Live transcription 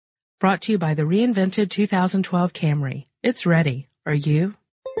Brought to you by the reinvented 2012 Camry. It's ready. Are you?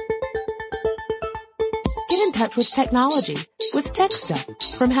 Get in touch with technology with Tech Stuff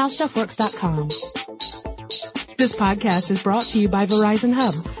from HowStuffWorks.com. This podcast is brought to you by Verizon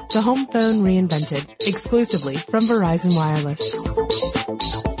Hub, the home phone reinvented, exclusively from Verizon Wireless.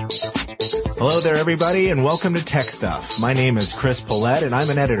 Hello there, everybody, and welcome to Tech Stuff. My name is Chris Pollette, and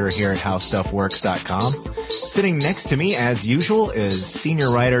I'm an editor here at HowStuffWorks.com. Sitting next to me, as usual, is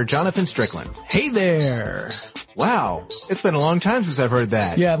senior writer Jonathan Strickland. Hey there. Wow, it's been a long time since I've heard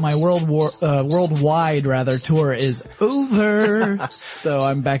that. Yeah, my worldwide tour is over, so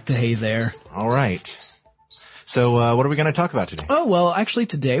I'm back to hey there. All right. So, what are we going to talk about today? Oh, well, actually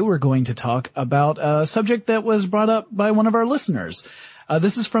today we're going to talk about a subject that was brought up by one of our listeners.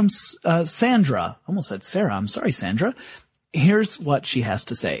 This is from Sandra. I almost said Sarah. I'm sorry, Sandra. Here's what she has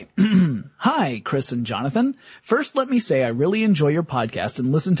to say. Hi, Chris and Jonathan. First, let me say I really enjoy your podcast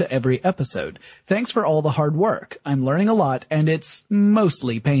and listen to every episode. Thanks for all the hard work. I'm learning a lot, and it's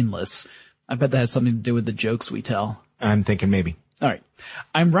mostly painless. I bet that has something to do with the jokes we tell. I'm thinking maybe. All right.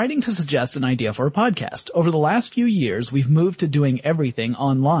 I'm writing to suggest an idea for a podcast. Over the last few years, we've moved to doing everything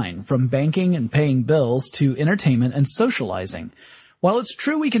online, from banking and paying bills to entertainment and socializing. While it's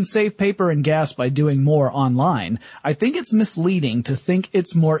true we can save paper and gas by doing more online, I think it's misleading to think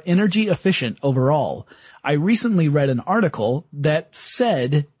it's more energy efficient overall. I recently read an article that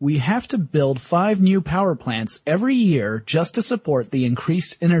said we have to build 5 new power plants every year just to support the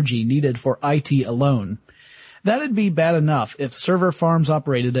increased energy needed for IT alone. That'd be bad enough if server farms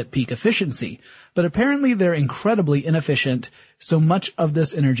operated at peak efficiency, but apparently they're incredibly inefficient, so much of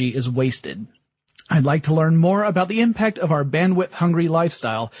this energy is wasted. I'd like to learn more about the impact of our bandwidth-hungry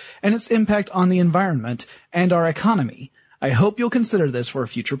lifestyle and its impact on the environment and our economy. I hope you'll consider this for a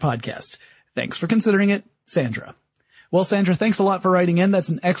future podcast. Thanks for considering it, Sandra. Well, Sandra, thanks a lot for writing in. That's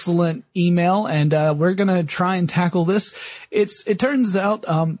an excellent email, and we're going to try and tackle this. It turns out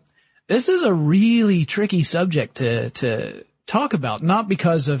this is a really tricky subject to talk about, not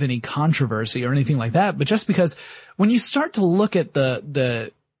because of any controversy or anything like that, but just because when you start to look at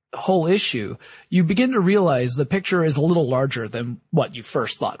the whole issue, you begin to realize the picture is a little larger than what you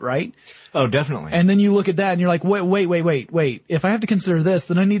first thought, right? Oh, definitely. And then you look at that and you're like, wait. If I have to consider this,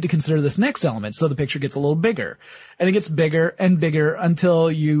 then I need to consider this next element. So the picture gets a little bigger. And it gets bigger and bigger until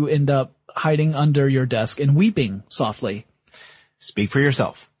you end up hiding under your desk and weeping softly. Speak for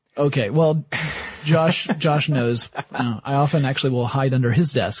yourself. Okay, well, Josh knows. I often actually will hide under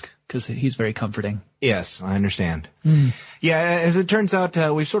his desk because he's very comforting. Yes, I understand. Yeah, as it turns out,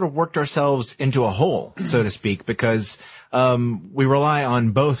 we've sort of worked ourselves into a hole, so to speak, because we rely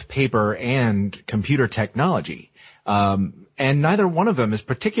on both paper and computer technology. And neither one of them is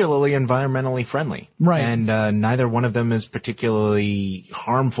particularly environmentally friendly. Right. And neither one of them is particularly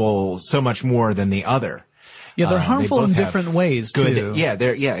harmful so much more than the other. Yeah, they're harmful in different ways, too. Yeah,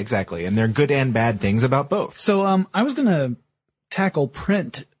 exactly. And they're good and bad things about both. So, I was going to tackle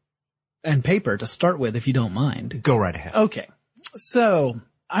print and paper to start with, if you don't mind. Go right ahead. Okay. So,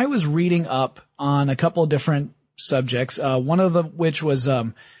 I was reading up on a couple of different subjects, one of which was,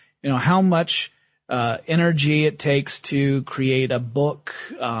 how much energy it takes to create a book.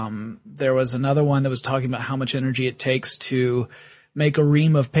 There was another one that was talking about how much energy it takes to make a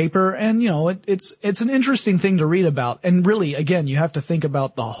ream of paper. And, it's an interesting thing to read about. And really, again, you have to think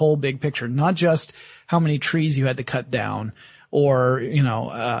about the whole big picture, not just how many trees you had to cut down or,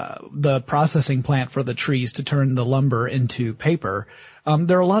 the processing plant for the trees to turn the lumber into paper.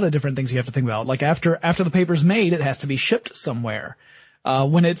 There are a lot of different things you have to think about. Like after the paper's made, it has to be shipped somewhere.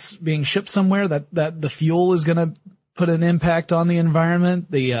 When it's being shipped somewhere, that the fuel is going to put an impact on the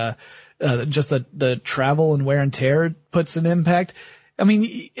environment. Just the travel and wear and tear puts an impact. I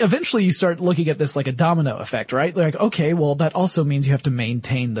mean, eventually you start looking at this like a domino effect, right? Like, okay, well, that also means you have to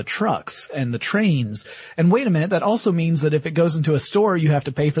maintain the trucks and the trains. And wait a minute, that also means that if it goes into a store, you have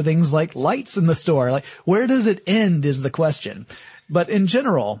to pay for things like lights in the store. Like, where does it end is the question. But in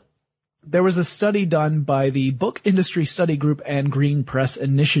general, there was a study done by the Book Industry Study Group and Green Press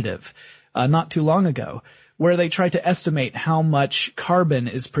Initiative, not too long ago, where they tried to estimate how much carbon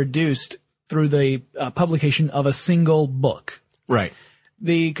is produced through the publication of a single book. Right.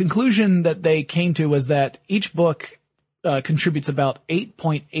 The conclusion that they came to was that each book contributes about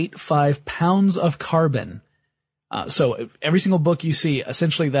 8.85 pounds of carbon. So every single book you see,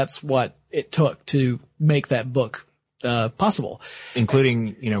 essentially that's what it took to make that book possible.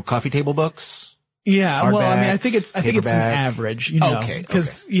 Including, coffee table books? Yeah, hardback, well, I mean, I think it's an average, Okay.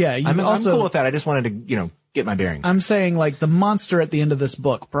 Because, yeah, I'm cool with that. I just wanted to, get my bearings. I'm saying, like, the monster at the end of this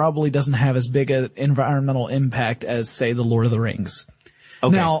book probably doesn't have as big an environmental impact as, say, The Lord of the Rings.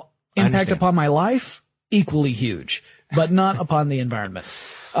 Okay. Now, Impact upon my life, equally huge, but not upon the environment.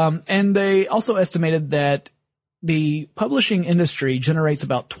 And they also estimated that the publishing industry generates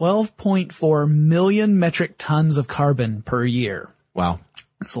about 12.4 million metric tons of carbon per year. Wow.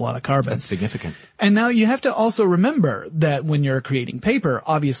 That's a lot of carbon. That's significant. And now you have to also remember that when you're creating paper,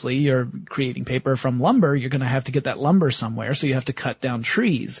 obviously you're creating paper from lumber. You're going to have to get that lumber somewhere. So you have to cut down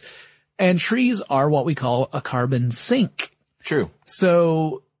trees. And trees are what we call a carbon sink. True.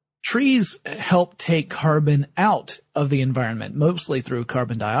 So trees help take carbon out of the environment, mostly through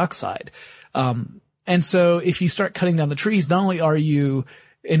carbon dioxide. And so if you start cutting down the trees, not only are you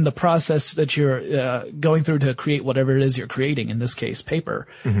in the process that you're going through to create whatever it is you're creating, in this case, paper,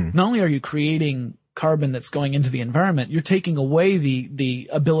 not only are you creating carbon that's going into the environment, you're taking away the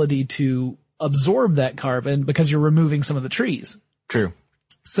ability to absorb that carbon because you're removing some of the trees. True.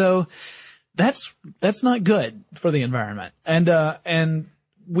 So that's not good for the environment. And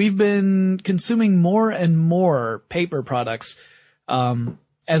we've been consuming more and more paper products,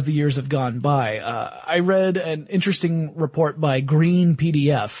 as the years have gone by. I read an interesting report by Green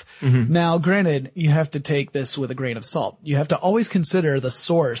PDF. Now, granted, you have to take this with a grain of salt. You have to always consider the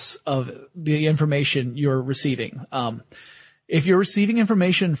source of the information you're receiving. If you're receiving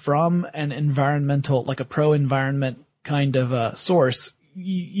information from an environmental, like a pro-environment kind of source,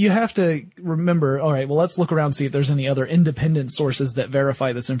 you have to remember, all right, well, let's look around and see if there's any other independent sources that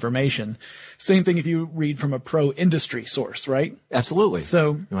verify this information. Same thing if you read from a pro-industry source, right? Absolutely.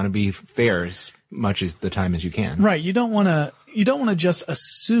 So you want to be fair as much as the time as you can. Right. You don't want to just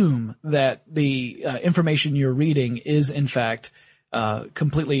assume that the information you're reading is in fact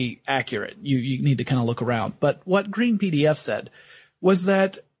completely accurate. You need to kind of look around. But what Green PDF said was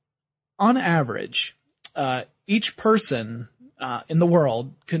that on average, each person in the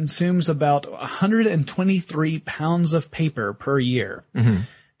world consumes about 123 pounds of paper per year.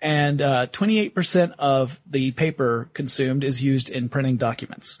 And 28% of the paper consumed is used in printing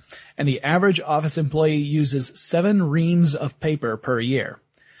documents. And the average office employee uses 7 reams of paper per year.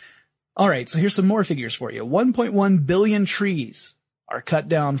 All right, so here's some more figures for you. 1.1 billion trees are cut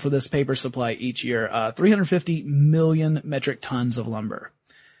down for this paper supply each year, 350 million metric tons of lumber.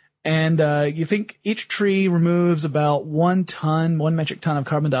 And you think each tree removes about 1 metric ton of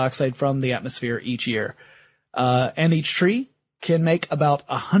carbon dioxide from the atmosphere each year. And each tree can make about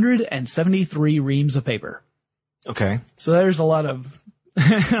 173 reams of paper. Okay. So there's a lot of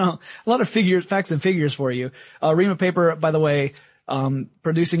figures, facts and figures for you. A ream of paper, by the way,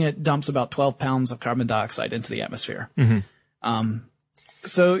 producing it dumps about 12 pounds of carbon dioxide into the atmosphere.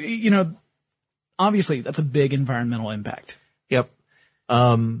 So, obviously that's a big environmental impact. Yep.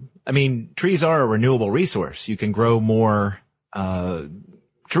 I mean, trees are a renewable resource. You can grow more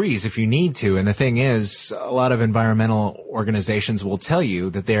trees if you need to. And the thing is, a lot of environmental organizations will tell you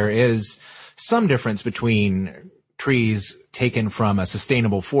that there is some difference between trees taken from a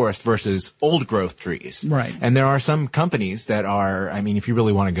sustainable forest versus old growth trees. Right. And there are some companies that are, I mean, if you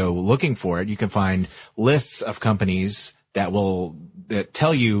really want to go looking for it, you can find lists of companies that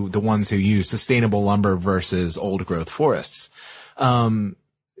tell you the ones who use sustainable lumber versus old growth forests.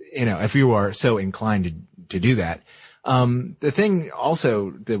 If you are so inclined to do that. The thing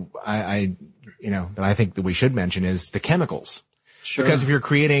also that I think that we should mention is the chemicals. Sure. Because if you're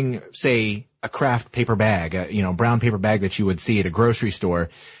creating, say, a craft paper bag, brown paper bag that you would see at a grocery store,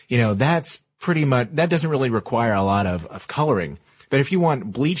 that's pretty much, that doesn't really require a lot of coloring. But if you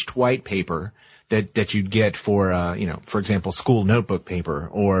want bleached white paper that you'd get for, for example, school notebook paper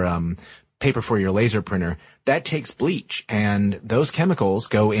or, paper for your laser printer, that takes bleach, and those chemicals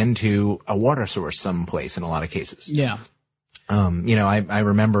go into a water source someplace in a lot of cases. Yeah. I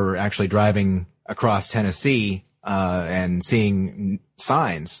remember actually driving across Tennessee, and seeing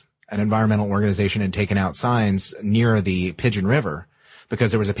signs. An environmental organization had taken out signs near the Pigeon River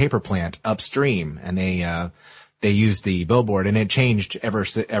because there was a paper plant upstream, and they used the billboard, and it changed ever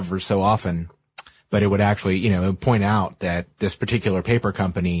so often. But it would actually, it would point out that this particular paper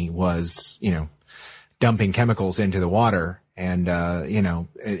company was, dumping chemicals into the water, and,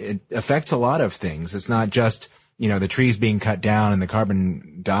 it affects a lot of things. It's not just, the trees being cut down and the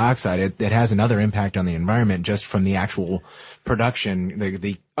carbon dioxide. It has another impact on the environment just from the actual production,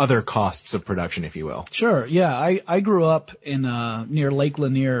 the other costs of production, if you will. Sure. Yeah. I grew up in, near Lake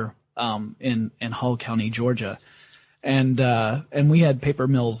Lanier, in Hall County, Georgia. And we had paper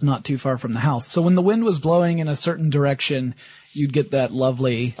mills not too far from the house. So when the wind was blowing in a certain direction, you'd get that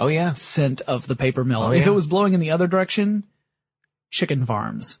lovely scent of the paper mill. If it was blowing in the other direction, chicken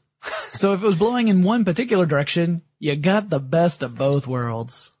farms. So if it was blowing in one particular direction, you got the best of both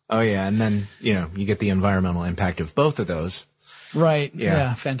worlds. Oh yeah. And then, you get the environmental impact of both of those. Right.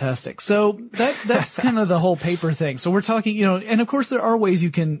 Yeah. Fantastic. So that's kind of the whole paper thing. So we're talking, and of course there are ways you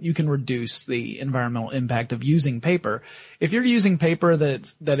can reduce the environmental impact of using paper. If you're using paper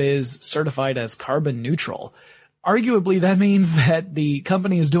that is certified as carbon neutral, arguably that means that the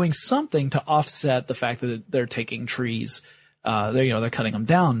company is doing something to offset the fact that they're taking trees. They're cutting them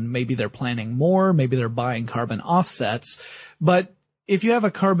down. Maybe they're planting more. Maybe they're buying carbon offsets. But if you have a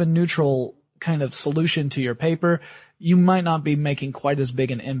carbon neutral kind of solution to your paper, you might not be making quite as big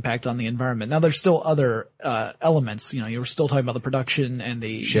an impact on the environment. Now, there's still other elements. You were still talking about the production and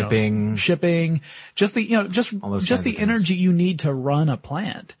the shipping, just the energy you need to run a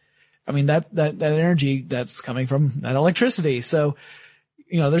plant. I mean, that energy that's coming from that electricity. So,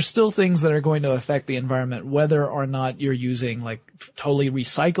 there's still things that are going to affect the environment, whether or not you're using like totally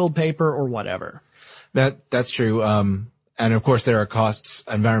recycled paper or whatever. That's true. And of course there are costs,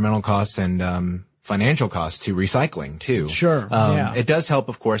 environmental costs and, financial costs to recycling too. Sure. It does help,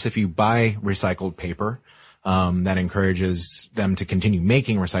 of course, if you buy recycled paper. That encourages them to continue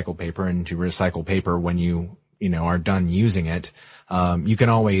making recycled paper and to recycle paper when you are done using it. You can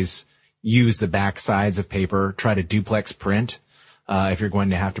always use the back sides of paper, try to duplex print, if you're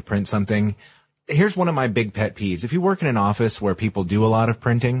going to have to print something. Here's one of my big pet peeves. If you work in an office where people do a lot of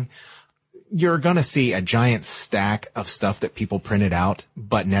printing, you're going to see a giant stack of stuff that people printed out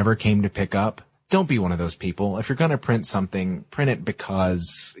but never came to pick up. Don't be one of those people. If you're going to print something, print it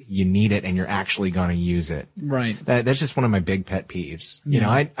because you need it and you're actually going to use it. Right. That's just one of my big pet peeves.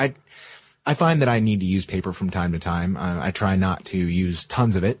 Yeah. I find that I need to use paper from time to time. I try not to use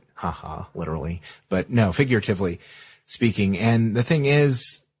tons of it. Literally. But no, figuratively speaking. And the thing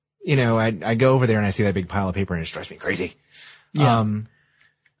is, I go over there and I see that big pile of paper and it drives me crazy. Yeah.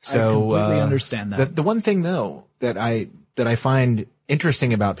 I completely understand that. The one thing though that I find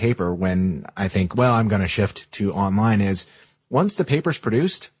interesting about paper when I think, well, I'm going to shift to online is once the paper's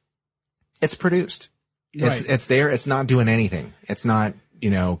produced, it's produced. Right. It's there. It's not doing anything. It's not,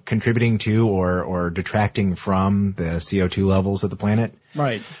 contributing to or detracting from the CO2 levels of the planet.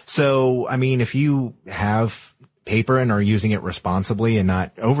 Right. So, I mean, if you have paper and are using it responsibly and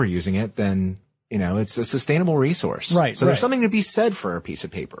not overusing it, then, it's a sustainable resource. Right. So there's something to be said for a piece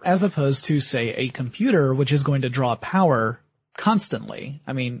of paper. As opposed to, say, a computer, which is going to draw power constantly.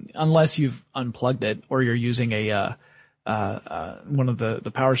 I mean, unless you've unplugged it or you're using one of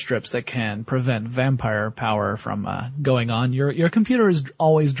the power strips that can prevent vampire power from going on, your computer is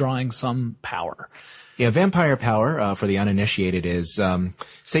always drawing some power. Yeah, vampire power, for the uninitiated is,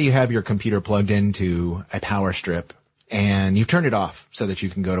 say you have your computer plugged into a power strip and you've turned it off so that you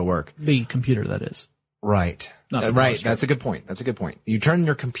can go to work. The computer, that is. Right. Right. That's a good point. You turn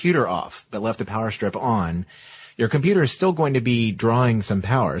your computer off but left the power strip on. Your computer is still going to be drawing some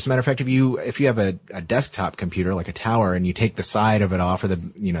power. As a matter of fact, if you have a desktop computer like a tower and you take the side of it off or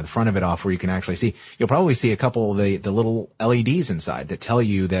the front of it off where you can actually see, you'll probably see a couple of the little LEDs inside that tell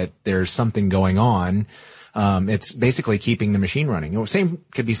you that there's something going on. It's basically keeping the machine running. Same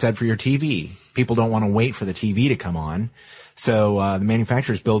could be said for your TV. People don't want to wait for the TV to come on. So, the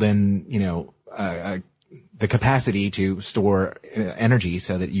manufacturers build in, the capacity to store energy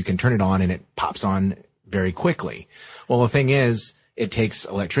so that you can turn it on and it pops on very quickly. Well, the thing is, it takes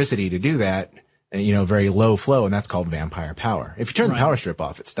electricity to do that, very low flow, and that's called vampire power. If you turn the power strip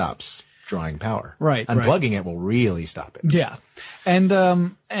off, it stops drawing power. Right. Unplugging it will really stop it. Yeah. And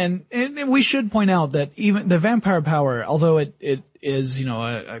we should point out that even the vampire power, although it is,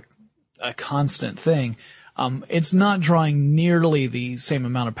 a constant thing, it's not drawing nearly the same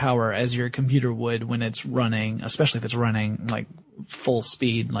amount of power as your computer would when it's running, especially if it's running like full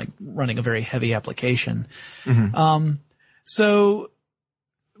speed, like running a very heavy application. Mm-hmm. So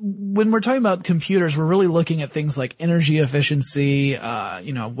when we're talking about computers, we're really looking at things like energy efficiency,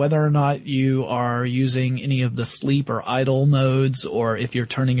 whether or not you are using any of the sleep or idle modes, or if you're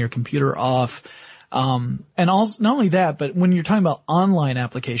turning your computer off. And also, not only that, but when you're talking about online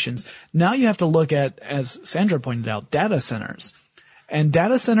applications, now you have to look at, as Sandra pointed out, data centers. And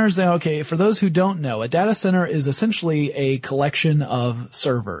data centers, okay, for those who don't know, a data center is essentially a collection of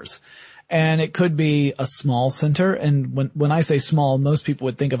servers. And it could be a small center. And when I say small, most people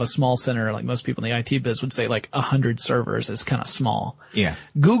would think of a small center, like most people in the IT biz would say like 100 servers is kind of small. Yeah.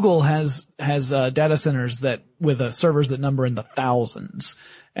 Google has data centers with servers that number in the thousands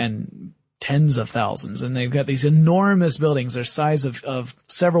and tens of thousands. And they've got these enormous buildings, their size of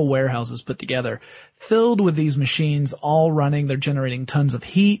several warehouses put together, filled with these machines all running. They're generating tons of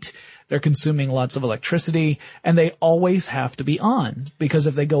heat. They're consuming lots of electricity, and they always have to be on, because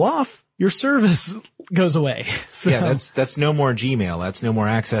if they go off, your service goes away. So yeah, that's no more Gmail. That's no more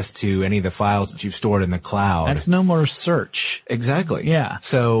access to any of the files that you've stored in the cloud. that's no more search. Exactly. Yeah.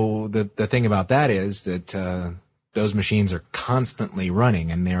 So the thing about that is that those machines are constantly running,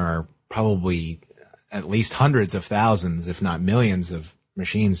 and there are probably at least hundreds of thousands, if not millions, of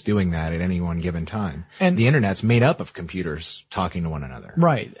machines doing that at any one given time. And the internet's made up of computers talking to one another.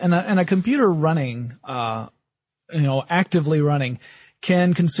 Right. And a computer running, actively running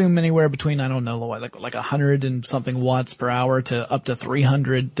can consume anywhere between, I don't know, like 100 and something watts per hour to up to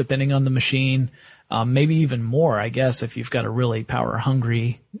 300, depending on the machine. Maybe even more, I guess, if you've got a really power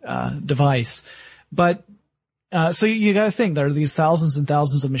hungry, device. But, so you gotta think there are these thousands and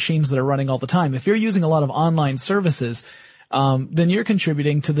thousands of machines that are running all the time. If you're using a lot of online services, then you're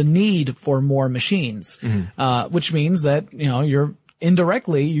contributing to the need for more machines, which means that, you're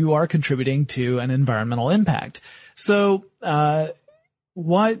indirectly, you are contributing to an environmental impact. So,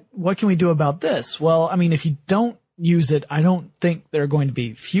 what can we do about this? Well, I mean, if you don't use it, I don't think there are going to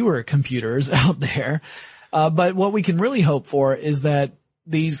be fewer computers out there. But what we can really hope for is that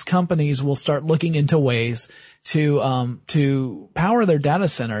these companies will start looking into ways to power their data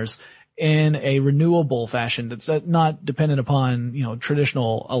centers in a renewable fashion that's not dependent upon,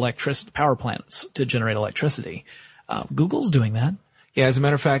 traditional power plants to generate electricity. Google's doing that. Yeah, as a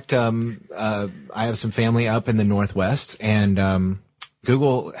matter of fact, I have some family up in the Northwest, and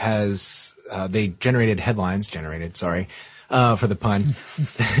Google has they generated headlines for the pun,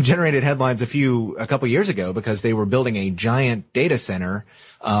 generated headlines a couple years ago because they were building a giant data center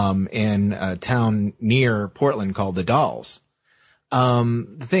in a town near Portland called the Dalles.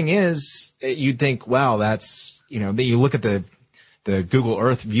 The thing is, you'd think, wow, that's, you look at the Google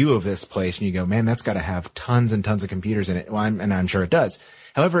Earth view of this place and you go, man, that's got to have tons and tons of computers in it. Well, and I'm sure it does.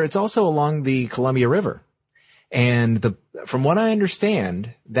 However, it's also along the Columbia River. And from what I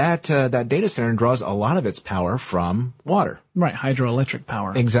understand, that data center draws a lot of its power from water. Right. Hydroelectric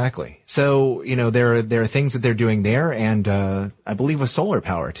power. Exactly. So, there are things that they're doing there, and, I believe with solar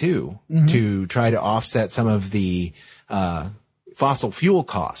power too, to try to offset some of the, fossil fuel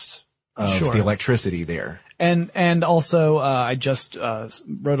costs of the electricity there. And also, I just,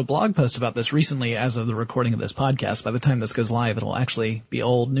 wrote a blog post about this recently as of the recording of this podcast. By the time this goes live, it'll actually be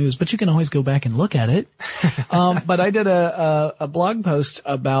old news, but you can always go back and look at it. But I did a blog post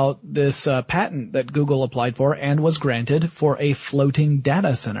about this, patent that Google applied for and was granted for a floating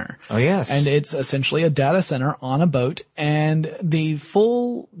data center. Oh, yes. And it's essentially a data center on a boat, and the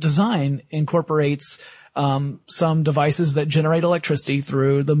full design incorporates some devices that generate electricity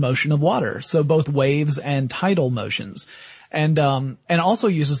through the motion of water. So both waves and tidal motions. And also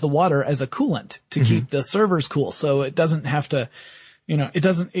uses the water as a coolant to keep the servers cool. So it doesn't have to,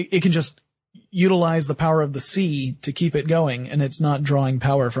 it can just utilize the power of the sea to keep it going. And it's not drawing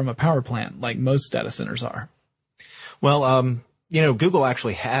power from a power plant like most data centers are. Well, Google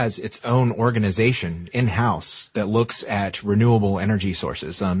actually has its own organization in-house that looks at renewable energy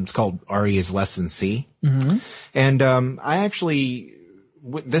sources. It's called RE is less than C. And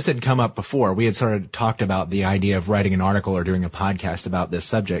this had come up before. We had sort of talked about the idea of writing an article or doing a podcast about this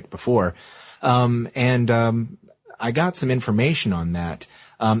subject before. I got some information on that.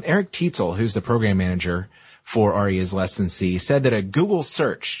 Eric Tietzel, who's the program manager for RE is less than C, said that a Google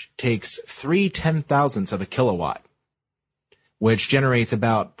search takes 3/10,000ths of a kilowatt, which generates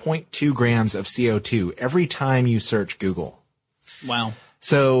about 0.2 grams of CO2 every time you search Google. Wow.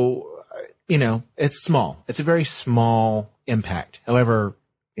 So, it's small. It's a very small impact. However,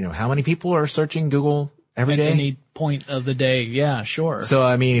 how many people are searching Google every day? At any point of the day. Yeah, sure. So,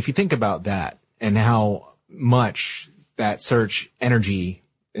 I mean, if you think about that and how much that search energy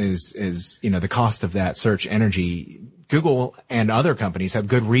is, the cost of that search energy, Google and other companies have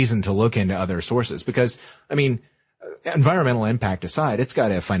good reason to look into other sources because, environmental impact aside, it's got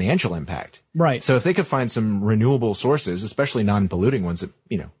a financial impact. Right. So if they could find some renewable sources, especially non-polluting ones that,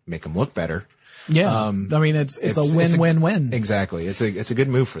 make them look better. Yeah. It's a win-win-win. Exactly. It's a good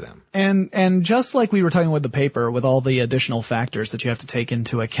move for them. And just like we were talking with the paper, with all the additional factors that you have to take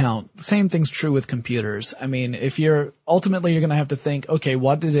into account, same thing's true with computers. If you're going to have to think, okay,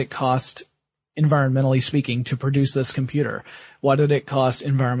 what did it cost environmentally speaking to produce this computer? What did it cost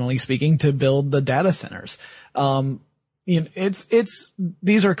environmentally speaking to build the data centers?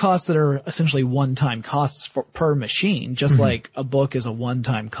 These are costs that are essentially one-time costs per machine, just like a book is a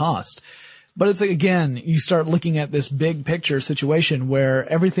one-time cost. But it's again, you start looking at this big picture situation where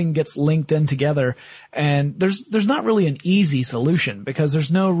everything gets linked in together, and there's not really an easy solution because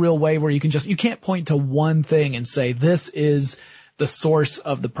there's no real way where you can't point to one thing and say this is the source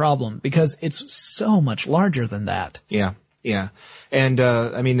of the problem because it's so much larger than that. Yeah. Yeah. And,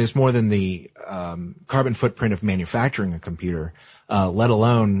 I mean, there's more than the, carbon footprint of manufacturing a computer, let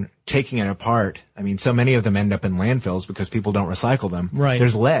alone taking it apart. I mean, so many of them end up in landfills because people don't recycle them. Right.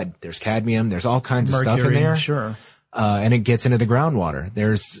 There's lead, there's cadmium, there's all kinds of Mercury, stuff in there. Sure. And it gets into the groundwater.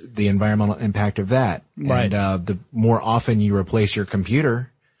 There's the environmental impact of that. Right. And, the more often you replace your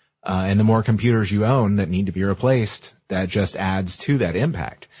computer, and the more computers you own that need to be replaced, that just adds to that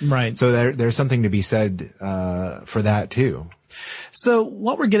impact. Right. So there's something to be said, for that too. So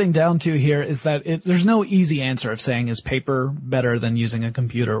what we're getting down to here is that there's no easy answer of saying is paper better than using a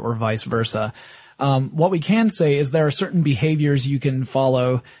computer or vice versa. What we can say is there are certain behaviors you can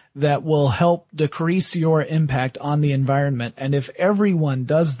follow that will help decrease your impact on the environment. And if everyone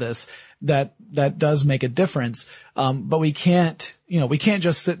does this, that does make a difference. But we can't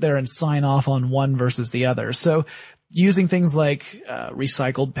just sit there and sign off on one versus the other. So using things like,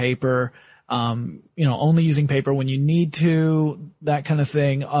 recycled paper, only using paper when you need to, that kind of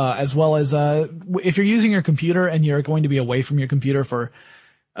thing, as well as, if you're using your computer and you're going to be away from your computer for,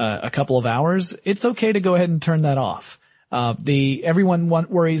 a couple of hours, it's okay to go ahead and turn that off. Everyone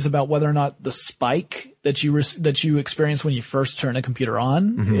worries about whether or not the spike that you experience when you first turn a computer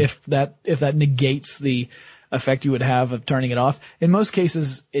on, if that negates the effect you would have of turning it off. In most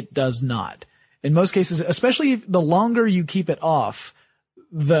cases, it does not. In most cases, especially if the longer you keep it off,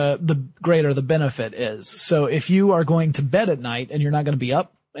 the greater the benefit is. So if you are going to bed at night and you're not going to be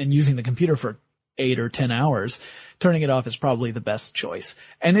up and using the computer for 8 or 10 hours, turning it off is probably the best choice.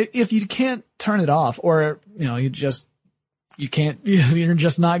 And if you can't turn it off, or, you're just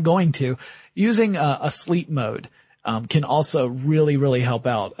not going to, using a sleep mode, can also really, really help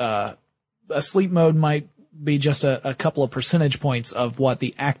out. A sleep mode might be just a couple of percentage points of what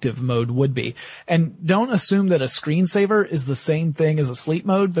the active mode would be. And don't assume that a screensaver is the same thing as a sleep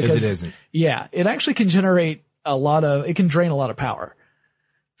mode, because it isn't. Yeah, it actually can generate it can drain a lot of power.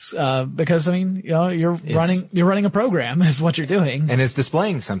 Because you're running a program is what you're doing. And it's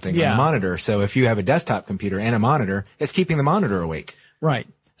displaying something on the monitor. So if you have a desktop computer and a monitor, it's keeping the monitor awake. Right.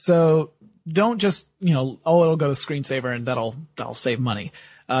 So don't just, it'll go to screensaver and that'll save money.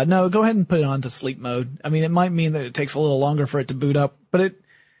 No, go ahead and put it on to sleep mode. I mean, it might mean that it takes a little longer for it to boot up, but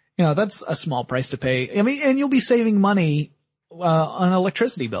that's a small price to pay. I mean, and you'll be saving money, on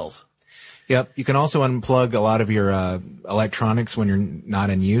electricity bills. Yep. You can also unplug a lot of your electronics when you're not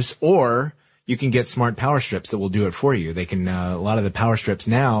in use, or you can get smart power strips that will do it for you. They can, a lot of the power strips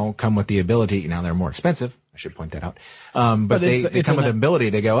now come with the ability, now they're more expensive. I should point that out. But they come with the ability.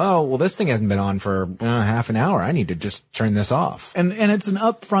 They go, oh, well, this thing hasn't been on for half an hour. I need to just turn this off. And it's an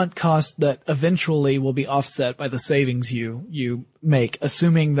upfront cost that eventually will be offset by the savings you make,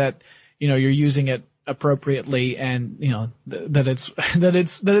 assuming that, you're using it appropriately and, that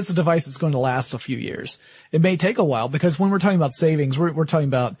it's a device that's going to last a few years. It may take a while, because when we're talking about savings, we're talking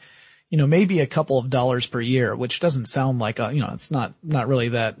about, maybe a couple of dollars per year, which doesn't sound like it's not really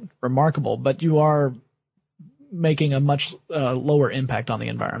that remarkable, but you are making a much lower impact on the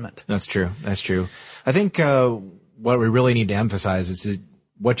environment. That's true. I think what we really need to emphasize is that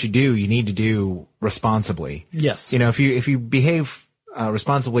what you need to do responsibly. Yes. If you behave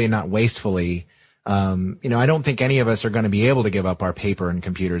responsibly and not wastefully, I don't think any of us are going to be able to give up our paper and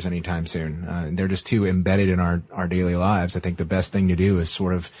computers anytime soon. They're just too embedded in our daily lives. I think the best thing to do is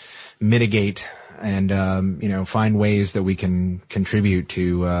sort of mitigate and find ways that we can contribute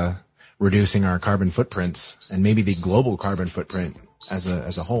to reducing our carbon footprints and maybe the global carbon footprint as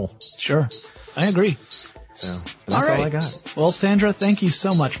a whole. Sure. I agree. So that's all I got. Well, Sandra, thank you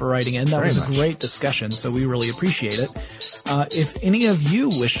so much for writing in. That was a Very much. great discussion, so we really appreciate it. If any of you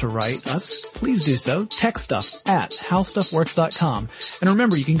wish to write us, please do so. techstuff@howstuffworks.com. And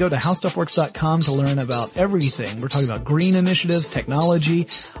remember, you can go to howstuffworks.com to learn about everything. We're talking about green initiatives, technology,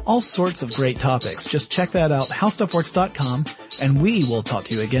 all sorts of great topics. Just check that out, howstuffworks.com, and we will talk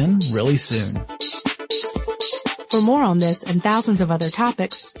to you again really soon. For more on this and thousands of other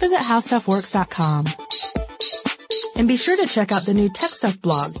topics, visit howstuffworks.com. And be sure to check out the new Tech Stuff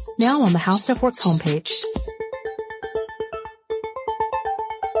blog, now on the How Stuff Works homepage.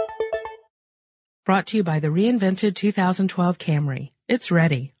 Brought to you by the reinvented 2012 Camry. It's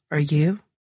ready. Are you?